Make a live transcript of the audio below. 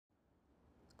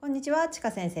こんにちは、ち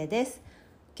か先生です。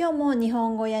今日も日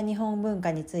本語や日本文化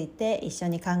について一緒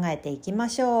に考えていきま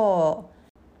しょ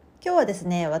う。今日はです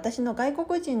ね、私の外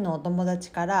国人のお友達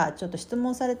からちょっと質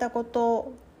問されたこ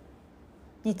と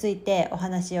についてお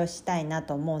話をしたいな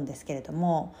と思うんですけれど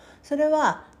も、それ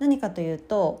は何かという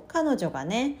と、彼女が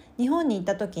ね、日本に行っ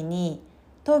た時に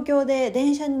東京で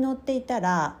電車に乗っていた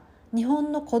ら、日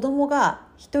本の子供が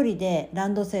一人でラ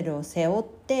ンドセルを背負っ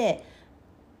て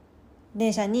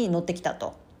電車に乗ってきた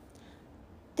と。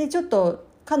でちょっと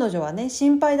彼女はね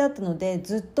心配だったので、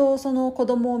ずっとその子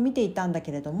供を見ていたんだ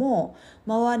けれども、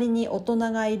周りに大人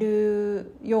がい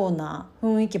るような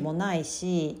雰囲気もない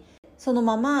し、その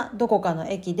ままどこかの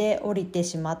駅で降りて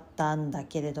しまったんだ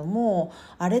けれども、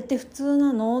あれって普通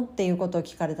なのっていうことを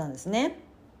聞かれたんですね。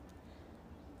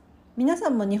皆さ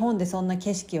んも日本でそんな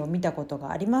景色を見たこと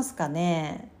がありますか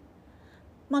ね。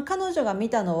彼女が見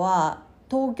たのは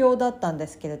東京だったんで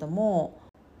すけれども、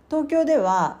東京で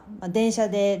は電車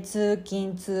で通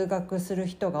勤通学する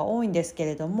人が多いんですけ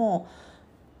れども、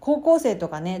高校生と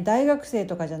かね、大学生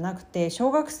とかじゃなくて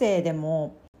小学生で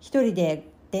も一人で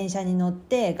電車に乗っ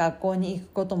て学校に行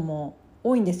くことも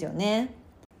多いんですよね。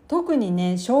特に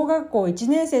ね、小学校1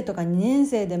年生とか2年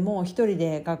生でも一人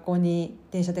で学校に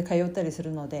電車で通ったりす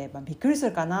るので、びっくりす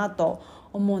るかなと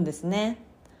思うんですね。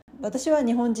私は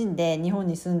日本人で日本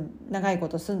に長いこ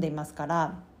と住んでいますか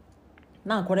ら、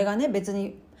これがね別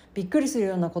にびっくりする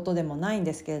ようなことでもないん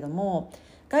ですけれども、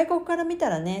外国から見た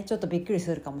らねちょっとびっくり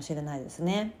するかもしれないです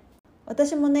ね。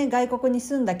私もね外国に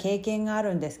住んだ経験があ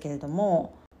るんですけれど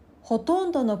も、ほと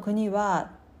んどの国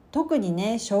は特に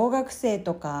ね小学生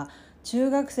とか中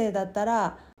学生だった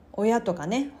ら親とか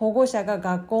ね保護者が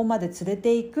学校まで連れ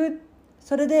て行く。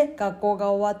それで学校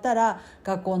が終わったら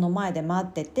学校の前で待っ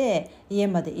てて家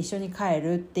まで一緒に帰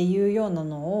るっていうような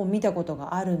のを見たこと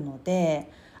があるの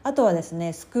で、あとはです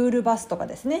ね、スクールバスとか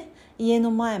ですね、家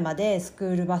の前までスク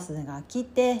ールバスが来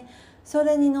て、そ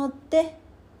れに乗って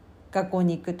学校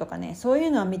に行くとかね、そうい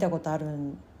うのは見たことある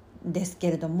んです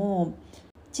けれども、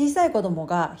小さい子供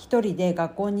が一人で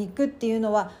学校に行くっていう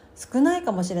のは少ない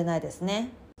かもしれないですね。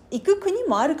行く国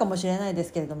もあるかもしれないで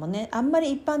すけれどもね、あんま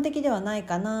り一般的ではない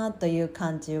かなという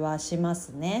感じはします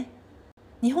ね。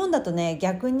日本だとね、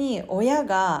逆に親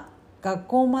が学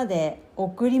校まで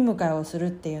送り迎えをする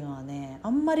っていうのはね、あ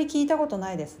んまり聞いたこと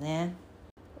ないですね。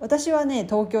私はね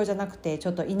東京じゃなくてち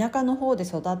ょっと田舎の方で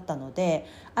育ったので、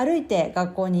歩いて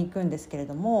学校に行くんですけれ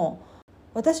ども、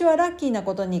私はラッキーな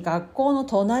ことに学校の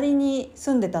隣に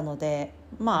住んでたので、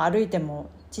歩いても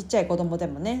ちっちゃい子供で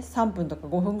もね3分とか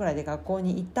5分ぐらいで学校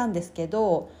に行ったんですけ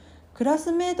ど、クラ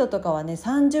スメートとかはね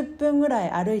30分ぐら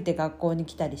い歩いて学校に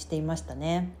来たりしていました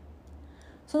ね。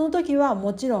その時は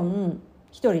もちろん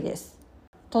一人です。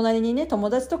隣にね友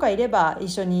達とかいれば一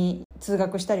緒に通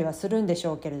学したりはするんでし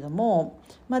ょうけれども、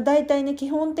だいたいね基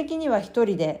本的には一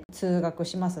人で通学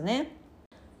しますね。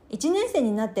1年生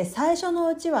になって最初の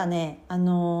うちはね、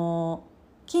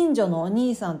近所のお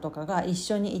兄さんとかが一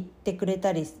緒に行ってくれ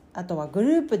たり、あとはグ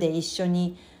ループで一緒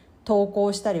に登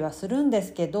校したりはするんで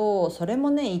すけど、それも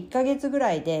ね1ヶ月ぐ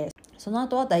らいで、その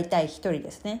後はだいたい一人で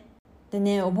すね。で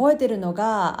ね、覚えてるの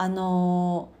が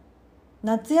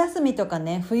夏休みとか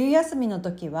ね冬休みの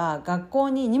時は学校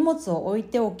に荷物を置い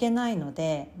ておけないの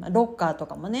で、ロッカーと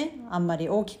かもねあんまり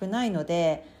大きくないの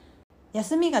で、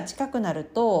休みが近くなる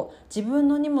と自分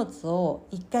の荷物を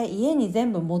一回家に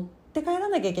全部持って帰ら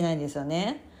なきゃいけないんですよ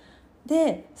ね。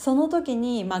でその時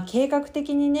に計画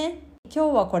的にね、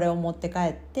今日はこれを持って帰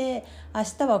って明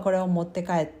日はこれを持って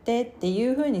帰ってってい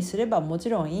う風にすればもち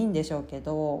ろんいいんでしょうけ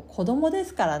ど、子供で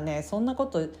すからねそんなこ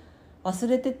と忘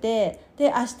れてて、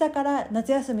で明日から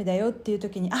夏休みだよっていう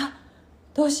時に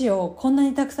どうしようこんな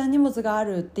にたくさん荷物があ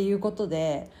るっていうこと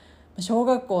で、小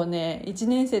学校ね1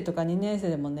年生とか2年生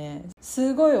でもね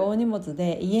すごい大荷物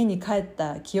で家に帰っ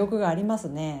た記憶があります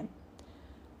ね。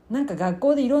なんか学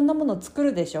校でいろんなもの作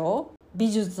るでしょ。美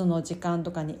術の時間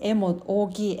とかに大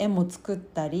きい絵も作っ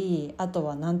たり、あと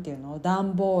はなんていうの、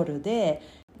段ボールで、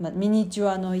ミニチ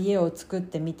ュアの家を作っ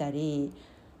てみたり、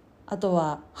あと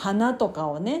は花とか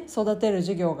をね育てる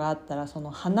授業があったらその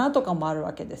花とかもある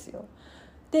わけですよ。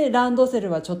でランドセル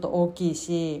はちょっと大きい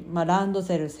し、ランド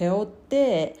セル背負っ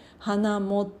て花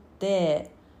持っ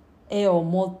て絵を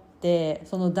持って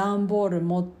その段ボール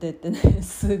持ってってね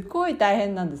すっごい大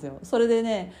変なんですよ。それで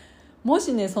ね、も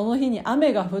しねその日に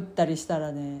雨が降ったりした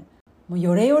らね、もう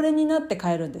ヨレヨレになって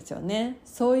帰るんですよね。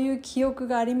そういう記憶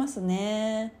があります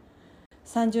ね。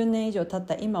30年以上経っ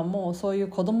た今もそういう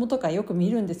子供とかよく見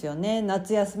るんですよね。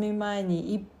夏休み前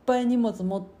にいっぱい荷物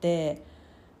持って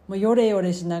もうヨレヨ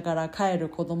レしながら帰る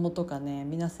子供とかね、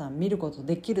皆さん見ること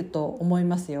できると思い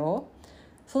ますよ。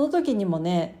その時にも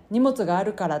ね、荷物があ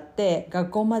るからって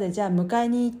学校までじゃあ迎え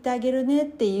に行ってあげるねっ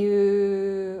て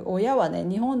いう親はね、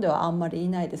日本ではあんまりい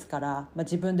ないですから、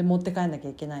自分で持って帰んなきゃ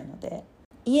いけないので、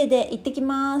家で行ってき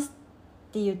ます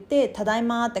って言ってただい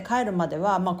まって帰るまで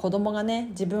は、子供がね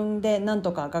自分でなん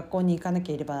とか学校に行かな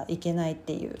ければいけないっ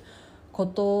ていうこ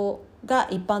とが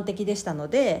一般的でしたの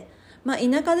で、田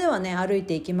舎ではね歩い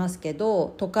て行きますけ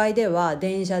ど、都会では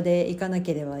電車で行かな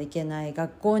ければいけない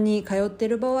学校に通ってい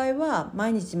る場合は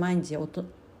毎日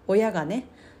親がね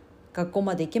学校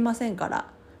まで行けませんから、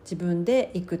自分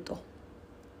で行くと。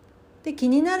で、気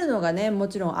になるのがね、も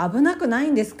ちろん危なくない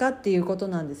んですかっていうこと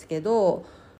なんですけど、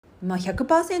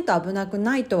100% 危なく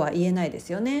ないとは言えないで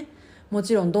すよね。も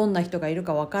ちろんどんな人がいる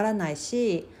かわからない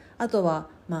し、あとは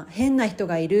変な人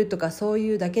がいるとかそう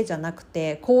いうだけじゃなく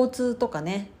て、交通とか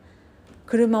ね、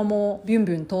車もビュン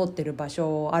ビュン通ってる場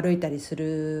所を歩いたりす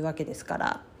るわけですか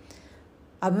ら、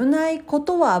危ないこ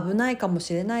とは危ないかも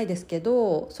しれないですけ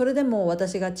ど、それでも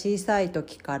私が小さい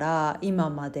時から今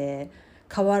まで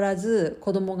変わらず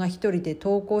子供が一人で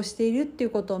登校しているってい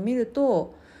うことを見る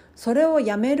と、それを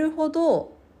やめるほ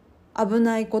ど危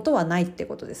ないことはないって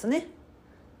ことですね。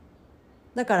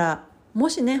だからも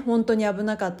しね本当に危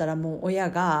なかったら、もう親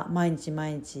が毎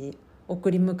日送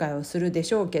り迎えをするで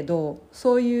しょうけど、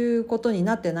そういうことに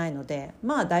なってないので、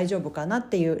大丈夫かなっ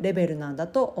ていうレベルなんだ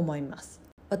と思います。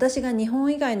私が日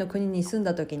本以外の国に住ん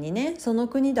だ時にね、その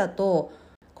国だと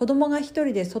子供が一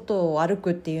人で外を歩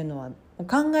くっていうのは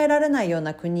考えられないよう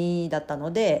な国だった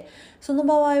ので、その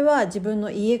場合は自分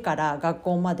の家から学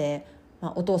校まで、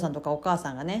お父さんとかお母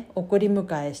さんがね送り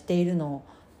迎えしているのを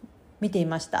見てい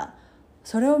ました。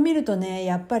それを見るとね、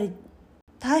やっぱり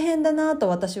大変だなと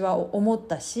私は思っ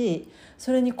たし、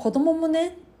それに子供も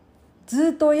ねず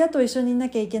っと親と一緒にいな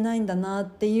きゃいけないんだなっ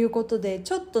ていうことで、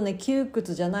ちょっとね窮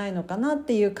屈じゃないのかなっ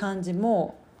ていう感じ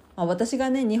も、私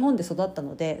がね日本で育った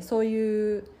のでそう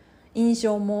いう印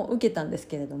象も受けたんです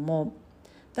けれども、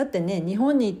だってね日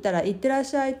本に行ったら行ってらっ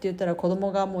しゃいって言ったら子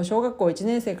供がもう小学校1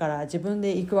年生から自分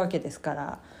で行くわけですか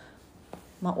ら、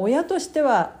親として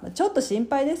はちょっと心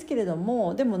配ですけれど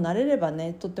も、でも慣れれば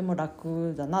ねとっても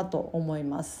楽だなと思い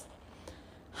ます。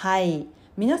はい、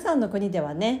皆さんの国で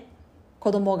はね、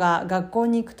子供が学校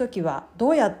に行くときはど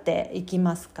うやって行き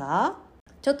ますか？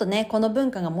ちょっとねこの文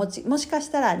化がもしか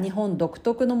したら日本独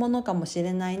特のものかもし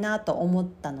れないなと思っ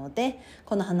たので、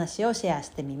この話をシェアし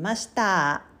てみまし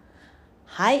た。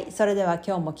はい、それでは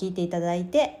今日も聞いていただい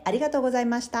てありがとうござい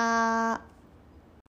ました。